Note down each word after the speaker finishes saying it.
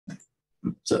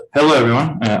Hello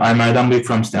everyone, I'm Erdem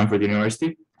from Stanford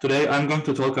University. Today I'm going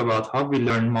to talk about how we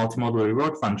learn multimodal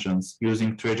reward functions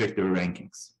using trajectory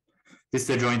rankings. This is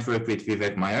a joint work with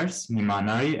Vivek, Nima,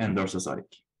 Anari, and Dorsa, Sadigh.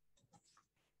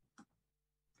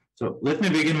 So let me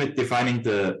begin with defining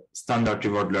the standard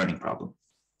reward learning problem.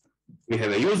 We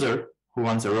have a user who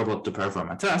wants a robot to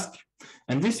perform a task,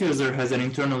 and this user has an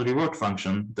internal reward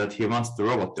function that he wants the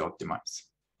robot to optimize.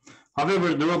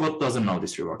 However, the robot doesn't know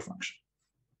this reward function.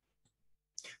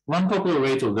 One popular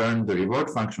way to learn the reward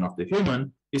function of the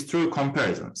human is through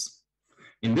comparisons.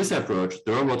 In this approach,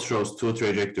 the robot shows two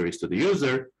trajectories to the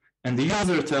user, and the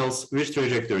user tells which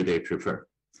trajectory they prefer.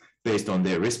 Based on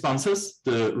their responses,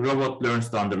 the robot learns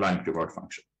the underlying reward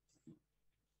function.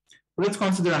 Let's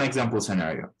consider an example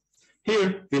scenario.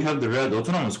 Here, we have the red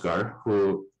autonomous car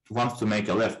who wants to make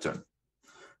a left turn.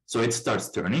 So it starts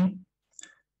turning,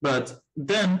 but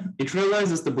then it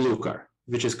realizes the blue car,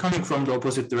 which is coming from the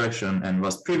opposite direction and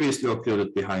was previously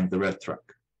occluded behind the red truck.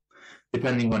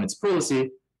 Depending on its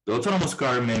policy, the autonomous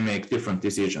car may make different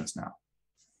decisions now.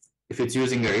 If it's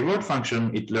using a reward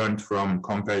function it learned from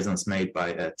comparisons made by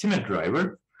a timid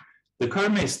driver, the car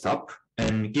may stop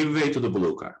and give way to the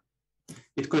blue car.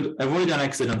 It could avoid an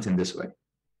accident in this way.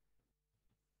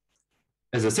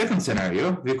 As a second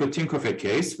scenario, we could think of a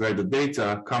case where the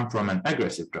data come from an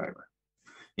aggressive driver.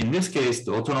 In this case,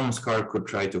 the autonomous car could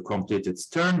try to complete its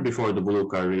turn before the blue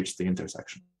car reached the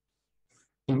intersection.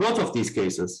 In both of these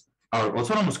cases, our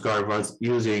autonomous car was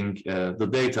using the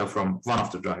data from one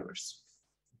of the drivers.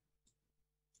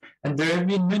 And there have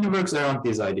been many works around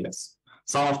these ideas.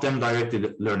 Some of them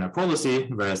directly learn a policy,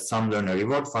 whereas some learn a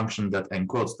reward function that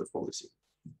encodes the policy.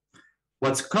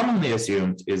 What's commonly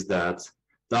assumed is that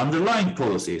the underlying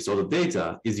policy, so the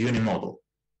data, is unimodal.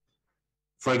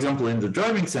 For example, in the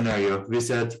driving scenario, we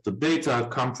said the data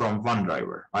come from one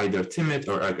driver, either timid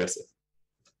or aggressive.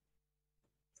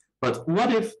 But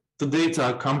what if the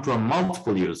data come from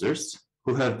multiple users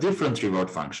who have different reward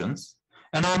functions,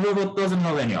 and our robot doesn't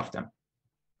know any of them?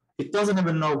 It doesn't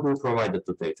even know who provided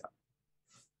the data.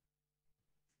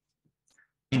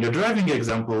 In the driving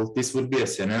example, this would be a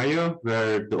scenario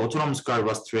where the autonomous car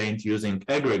was trained using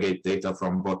aggregate data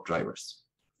from both drivers.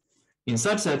 In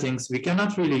such settings, we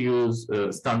cannot really use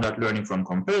standard learning from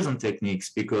comparison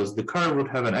techniques because the car would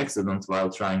have an accident while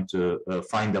trying to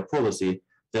find a policy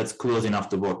that's close enough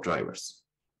to both drivers.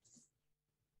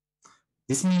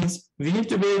 This means we need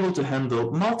to be able to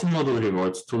handle multimodal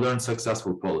rewards to learn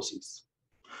successful policies.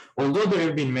 Although there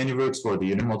have been many works for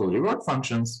the unimodal reward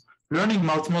functions, learning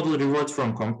multimodal rewards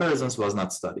from comparisons was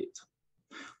not studied.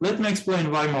 Let me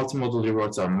explain why multimodal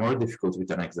rewards are more difficult with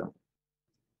an example.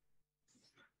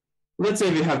 Let's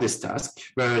say we have this task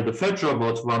where the fetch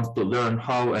robot wants to learn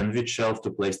how and which shelf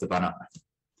to place the banana.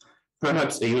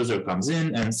 Perhaps a user comes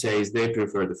in and says they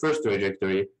prefer the first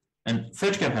trajectory, and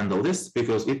fetch can handle this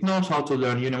because it knows how to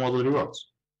learn unimodal rewards.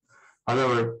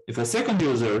 However, if a second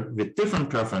user with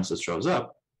different preferences shows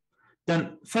up,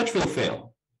 then fetch will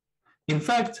fail. In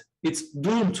fact, it's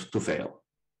doomed to fail.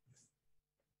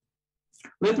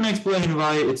 Let me explain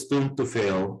why it's doomed to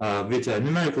fail with a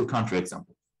numerical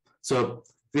counterexample. So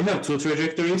we have two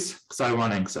trajectories,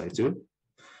 Xi1 and Xi2.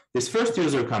 This first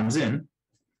user comes in.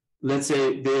 Let's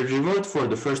say their reward for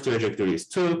the first trajectory is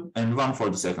 2 and 1 for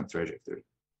the second trajectory.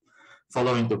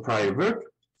 Following the prior work,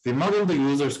 we model the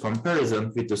user's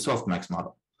comparison with the softmax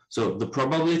model. So the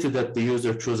probability that the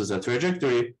user chooses a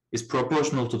trajectory is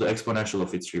proportional to the exponential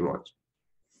of its reward.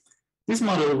 This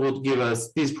model would give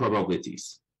us these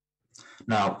probabilities.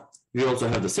 Now, we also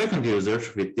have the second user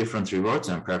with different rewards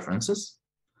and preferences.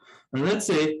 And let's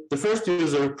say the first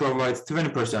user provides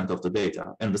 20% of the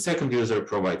data and the second user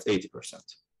provides 80%.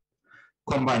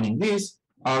 Combining these,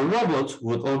 our robot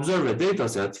would observe a data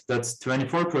set that's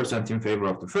 24% in favor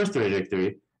of the first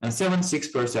trajectory and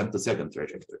 76% the second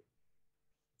trajectory.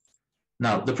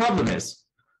 Now, the problem is,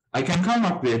 I can come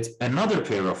up with another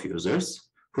pair of users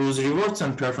whose rewards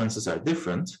and preferences are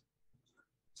different,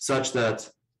 such that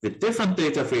with different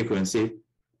data frequency,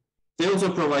 they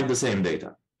also provide the same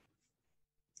data.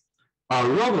 Our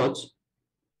robot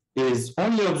is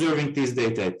only observing these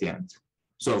data at the end.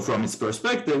 So from its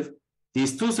perspective,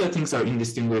 these two settings are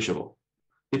indistinguishable.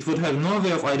 It would have no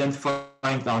way of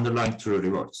identifying the underlying true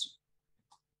rewards.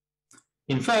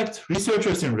 In fact,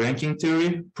 researchers in ranking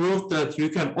theory proved that you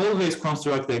can always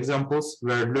construct examples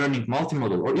where learning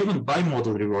multimodal or even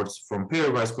bimodal rewards from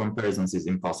pairwise comparisons is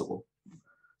impossible.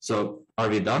 So are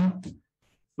we done?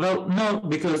 Well, no,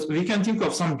 because we can think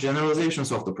of some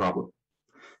generalizations of the problem.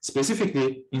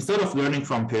 Specifically, instead of learning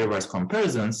from pairwise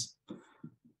comparisons,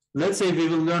 let's say we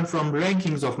will learn from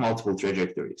rankings of multiple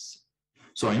trajectories.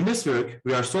 So in this work,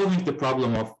 we are solving the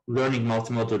problem of learning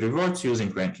multimodal rewards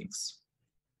using rankings.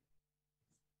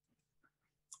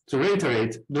 To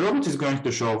reiterate, the robot is going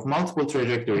to show multiple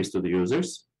trajectories to the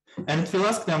users, and it will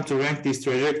ask them to rank these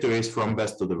trajectories from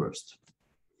best to the worst.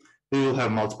 We will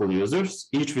have multiple users,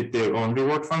 each with their own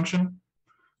reward function,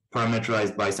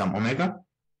 parameterized by some omega,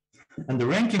 and the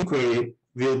ranking query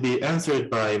will be answered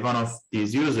by one of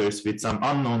these users with some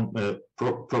unknown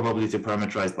probability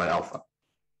parameterized by alpha.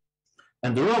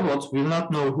 And the robot will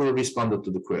not know who responded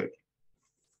to the query.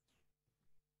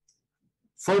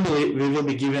 Formally, we will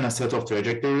be given a set of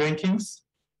trajectory rankings,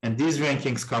 and these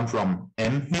rankings come from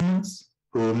M humans,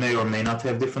 who may or may not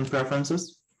have different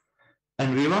preferences,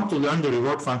 and we want to learn the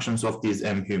reward functions of these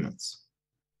M humans.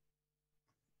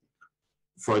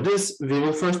 For this, we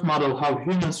will first model how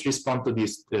humans respond to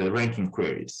these ranking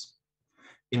queries.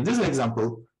 In this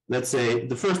example, let's say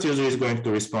the first user is going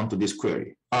to respond to this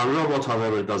query. Our robot,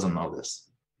 however, doesn't know this.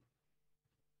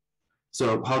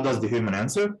 So how does the human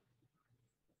answer?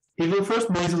 He will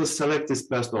first basically select this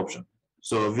best option.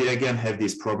 So we again have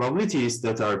these probabilities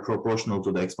that are proportional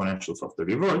to the exponentials of the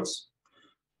rewards.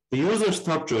 The user's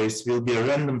top choice will be a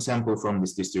random sample from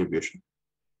this distribution.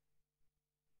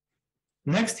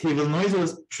 Next, he will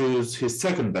noisily choose his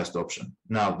second best option.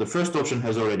 Now, the first option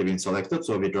has already been selected,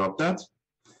 so we drop that.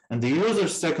 And the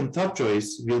user's second top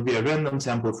choice will be a random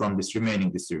sample from this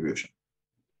remaining distribution.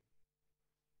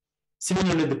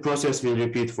 Similarly, the process will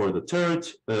repeat for the third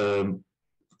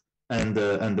and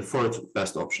the fourth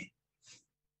best option.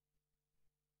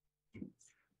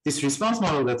 This response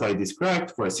model that I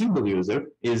described for a single user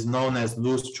is known as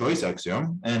loose choice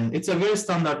axiom, and it's a very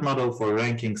standard model for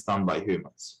rankings done by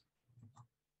humans.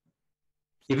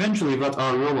 Eventually, what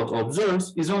our robot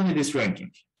observes is only this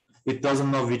ranking. It doesn't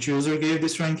know which user gave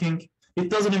this ranking. It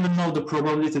doesn't even know the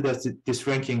probability that this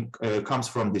ranking comes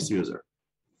from this user.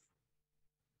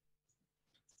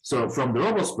 So from the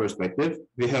robot's perspective,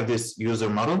 we have this user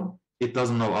model. It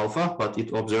doesn't know alpha, but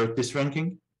it observed this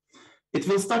ranking. It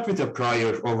will start with a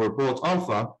prior over both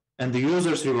alpha and the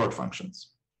user's reward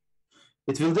functions.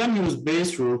 It will then use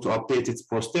base rule to update its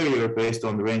posterior based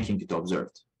on the ranking it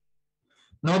observed.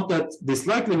 Note that this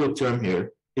likelihood term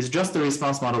here is just the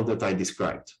response model that I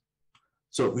described.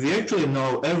 So we actually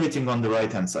know everything on the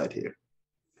right-hand side here.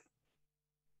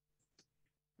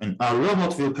 And our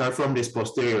robot will perform this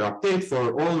posterior update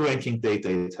for all ranking data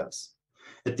it has.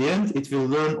 At the end, it will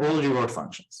learn all reward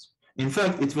functions. In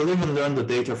fact, it will even learn the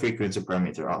data frequency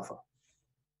parameter alpha.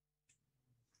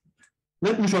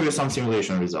 Let me show you some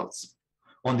simulation results.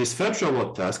 On this fetch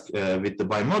robot task with the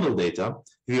bimodal data,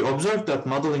 we observed that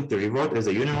modeling the reward as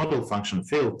a unimodal function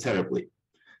failed terribly.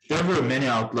 There were many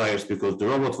outliers because the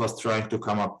robot was trying to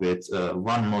come up with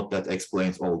one mode that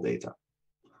explains all data.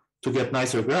 To get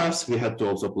nicer graphs, we had to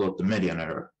also plot the median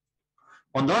error.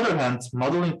 On the other hand,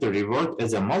 modeling the reward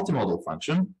as a multimodal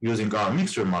function using our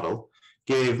mixture model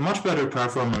gave much better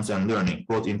performance and learning,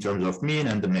 both in terms of mean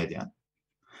and the median.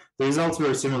 The results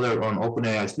were similar on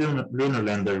OpenAI's Lunar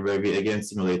Lander, where we again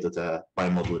simulated a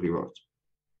bimodal reward.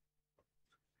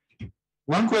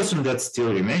 One question that's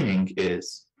still remaining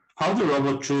is how the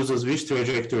robot chooses which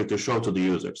trajectory to show to the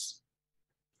users.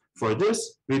 For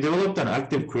this, we developed an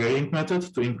active querying method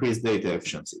to increase data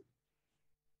efficiency.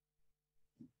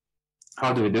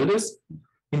 How do we do this?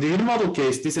 In the unimodal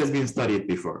case, this has been studied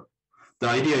before. The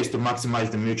idea is to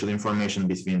maximize the mutual information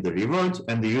between the reward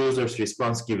and the user's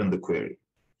response given the query.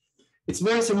 It's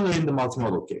very similar in the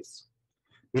multimodal case.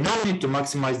 We now need to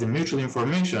maximize the mutual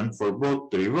information for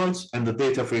both the rewards and the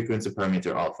data frequency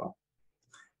parameter alpha.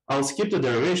 I'll skip the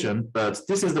derivation, but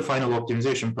this is the final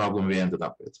optimization problem we ended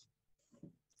up with.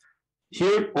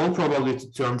 Here, all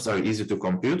probability terms are easy to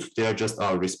compute. They are just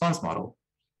our response model.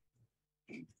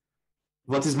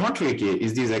 What is more tricky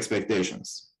is these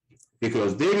expectations,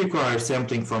 because they require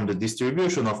sampling from the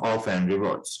distribution of alpha and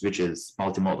rewards, which is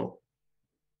multimodal.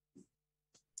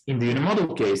 In the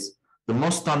unimodal case, the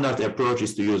most standard approach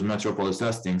is to use metropolis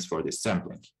hastings for this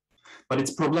sampling, but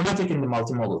it's problematic in the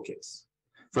multimodal case.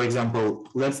 For example,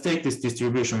 let's take this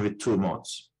distribution with two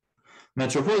modes.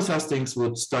 Metropolis hastings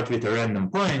would start with a random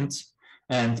point,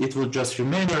 and it would just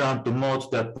remain around the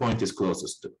mode that point is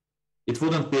closest to. It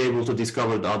wouldn't be able to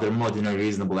discover the other mode in a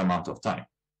reasonable amount of time.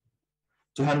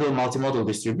 To handle multimodal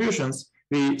distributions,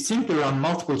 we simply run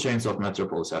multiple chains of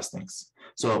metropolis hastings.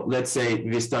 So let's say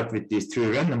we start with these three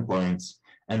random points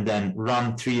and then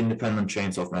run three independent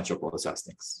chains of metropolis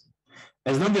hastings.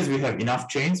 As long as we have enough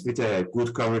chains with a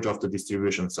good coverage of the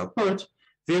distribution support,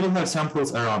 we will have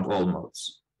samples around all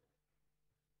modes.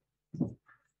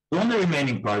 The only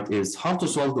remaining part is how to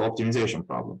solve the optimization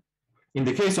problem. In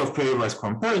the case of pairwise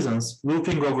comparisons,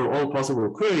 looping over all possible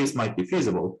queries might be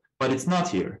feasible, but it's not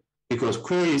here, because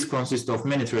queries consist of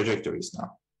many trajectories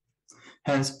now.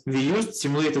 Hence, we used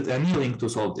simulated annealing to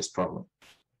solve this problem.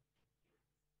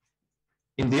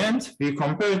 In the end, we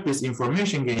compared this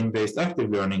information gain-based active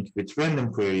learning with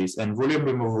random queries and volume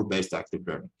removal-based active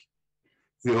learning.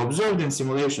 We observed in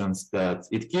simulations that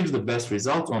it gives the best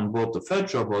result on both the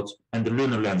fetch robot and the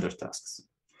lunar lander tasks.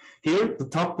 Here, the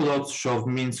top plots show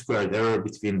mean squared error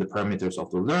between the parameters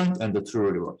of the learned and the true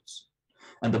rewards.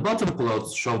 And the bottom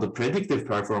plots show the predictive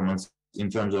performance in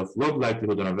terms of log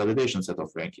likelihood on a validation set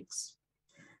of rankings.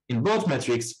 In both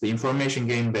metrics, the information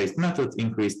gain-based method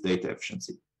increased data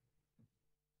efficiency.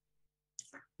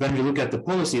 When we look at the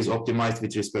policies optimized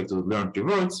with respect to the learned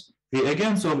rewards, we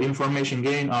again saw information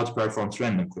gain outperforms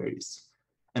random queries.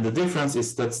 And the difference is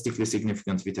statistically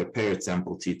significant with a paired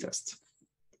sample t-test.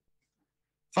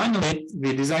 Finally,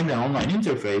 we designed an online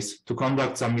interface to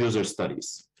conduct some user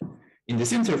studies. In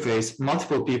this interface,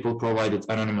 multiple people provided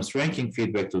anonymous ranking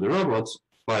feedback to the robots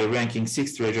by ranking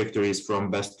 6 trajectories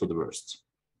from best to the worst.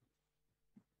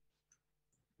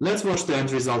 Let's watch the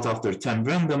end result after 10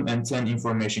 random and 10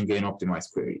 information gain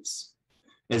optimized queries.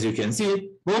 As you can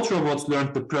see, both robots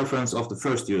learned the preference of the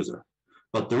first user,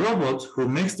 but the robot who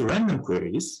makes the random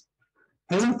queries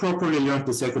hasn't properly learned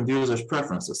the second user's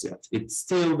preferences yet. It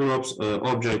still drops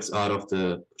objects out of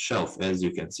the shelf, as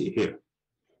you can see here.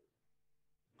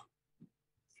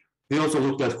 We also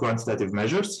looked at quantitative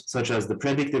measures, such as the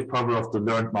predictive power of the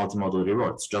learned multimodal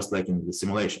rewards, just like in the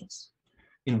simulations.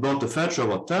 In both the fetch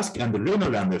robot task and the lunar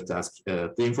lander task,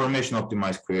 the information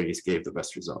optimized queries gave the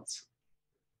best results.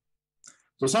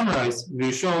 To summarize,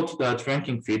 we showed that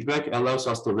ranking feedback allows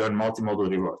us to learn multimodal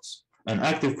rewards, and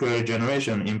active query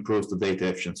generation improves the data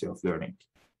efficiency of learning.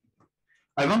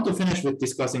 I want to finish with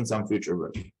discussing some future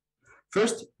work.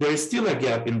 First, there is still a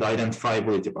gap in the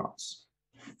identifiability bounds.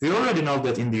 We already know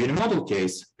that in the unimodal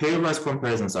case, pairwise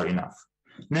comparisons are enough.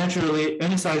 Naturally,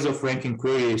 any size of ranking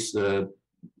queries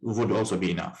would also be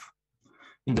enough.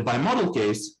 In the bimodal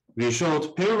case, we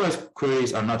showed pairwise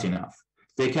queries are not enough.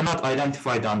 They cannot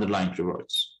identify the underlying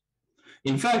rewards.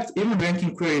 In fact, even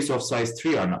ranking queries of size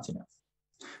 3 are not enough.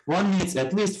 One needs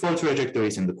at least 4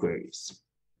 trajectories in the queries.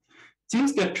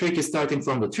 Things get tricky starting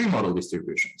from the 3 model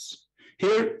distributions.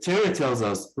 Here, theory tells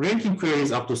us ranking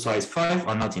queries up to size 5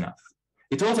 are not enough.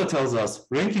 It also tells us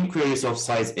ranking queries of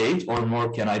size 8 or more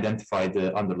can identify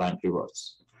the underlying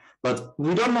rewards. But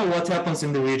we don't know what happens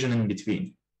in the region in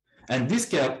between. And this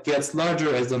gap gets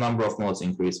larger as the number of modes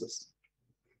increases.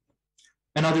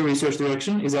 Another research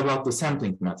direction is about the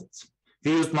sampling methods.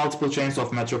 We used multiple chains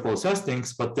of metropolis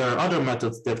hastings, but there are other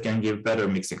methods that can give better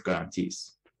mixing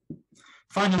guarantees.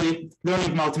 Finally,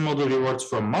 learning multimodal rewards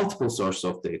from multiple sources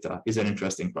of data is an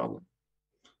interesting problem.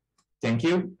 Thank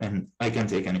you, and I can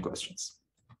take any questions.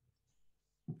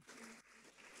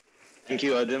 Thank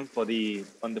you, Erdem, for the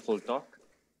wonderful talk.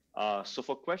 So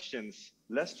for questions,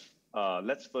 let's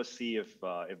first see if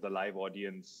the live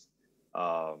audience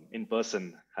in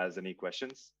person has any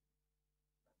questions.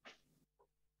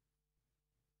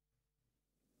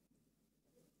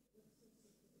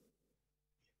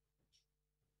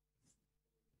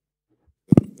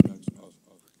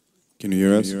 Can you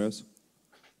hear us?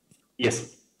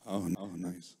 Yes. Oh,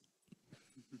 nice.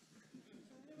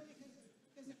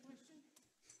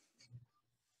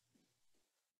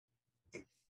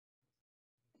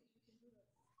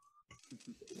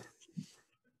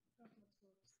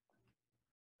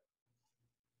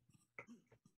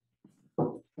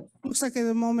 Looks like at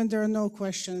the moment there are no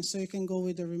questions, so you can go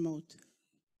with the remote.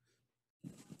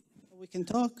 We can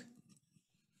talk.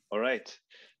 All right.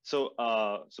 So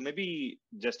maybe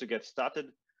just to get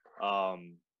started,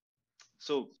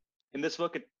 so in this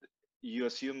work, you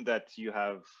assume that you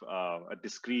have a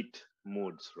discrete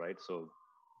modes, right? So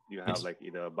you have Yes. like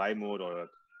either a bi-mode or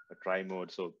a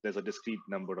tri-mode. So there's a discrete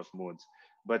number of modes.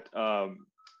 But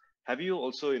have you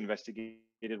also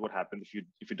investigated what happens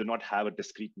if you do not have a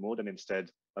discrete mode and instead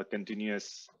a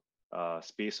continuous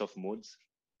space of modes?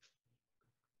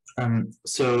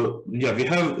 So yeah, we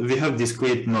have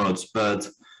discrete modes, but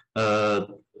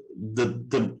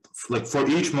like for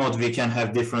each mode we can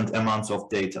have different amounts of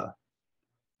data,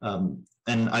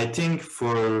 and I think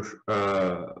for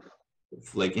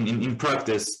like in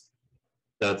practice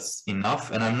that's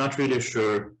enough, and I'm not really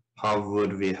sure how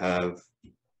would we have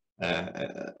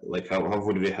like how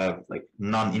would we have like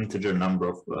non-integer number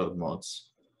of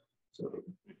modes. So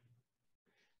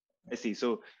I see.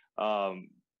 So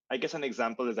I guess an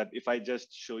example is that if I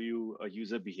just show you a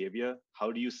user behavior,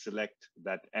 how do you select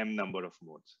that M number of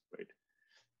modes, right?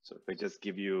 So if I just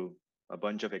give you a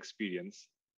bunch of experience,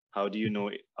 how do you know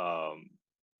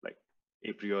like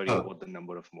a priori what the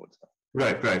number of modes are?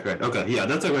 Right. Okay, yeah,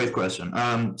 that's a great question.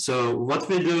 So what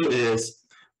we do is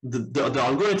the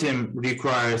algorithm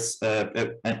requires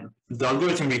the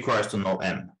algorithm requires to know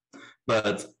m,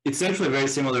 but it's actually very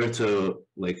similar to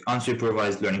like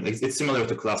unsupervised learning. It's similar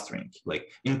to clustering. Like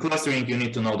in clustering, you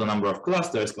need to know the number of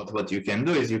clusters, but what you can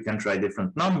do is you can try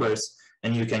different numbers,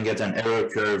 and you can get an error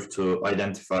curve to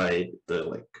identify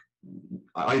the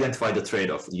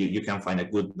trade-off. You can find a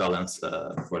good balance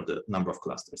for the number of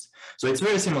clusters. So it's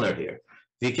very similar here.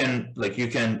 You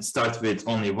can start with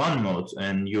only one mode,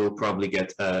 and you'll probably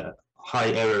get a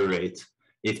high error rate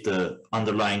if the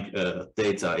underlying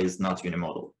data is not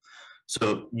unimodal.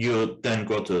 So you then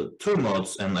go to two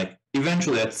modes, and like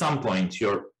eventually at some point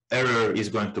your error is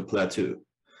going to plateau.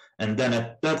 And then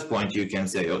at that point you can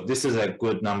say, oh, this is a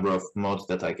good number of modes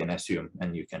that I can assume,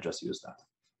 and you can just use that.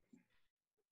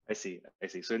 I see.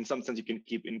 So in some sense, you can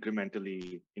keep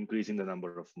incrementally increasing the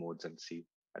number of modes and see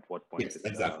at what point. Yes,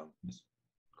 exactly.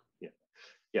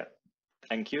 Yeah.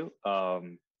 Thank you.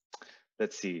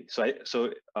 Let's see. So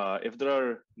if there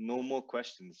are no more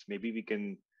questions, maybe we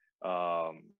can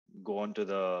go on to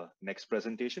the next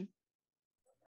presentation.